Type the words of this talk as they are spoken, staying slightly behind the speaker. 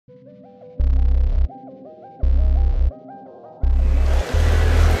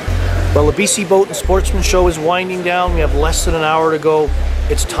Well, the BC Boat and Sportsman Show is winding down. We have less than an hour to go.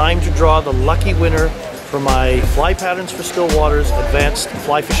 It's time to draw the lucky winner for my Fly Patterns for Stillwaters Advanced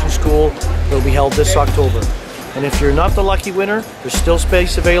Fly Fishing School that will be held this October. And if you're not the lucky winner, there's still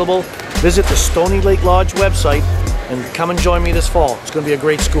space available. Visit the Stoney Lake Lodge website and come and join me this fall. It's going to be a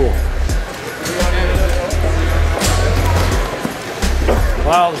great school.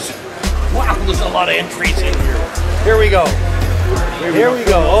 Wow, there's a lot of entries in here. Here we go. Here we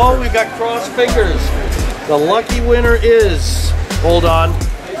go. Oh, we've got crossed fingers. The lucky winner is, hold on,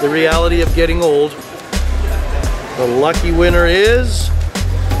 the reality of getting old. The lucky winner is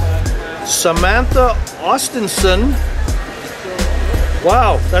Samantha Austinson.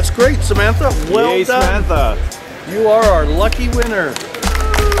 Wow, that's great, Samantha. Well Yay, done. Samantha. You are our lucky winner.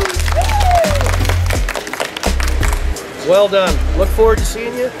 Well done. Look forward to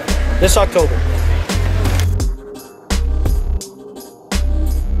seeing you this October.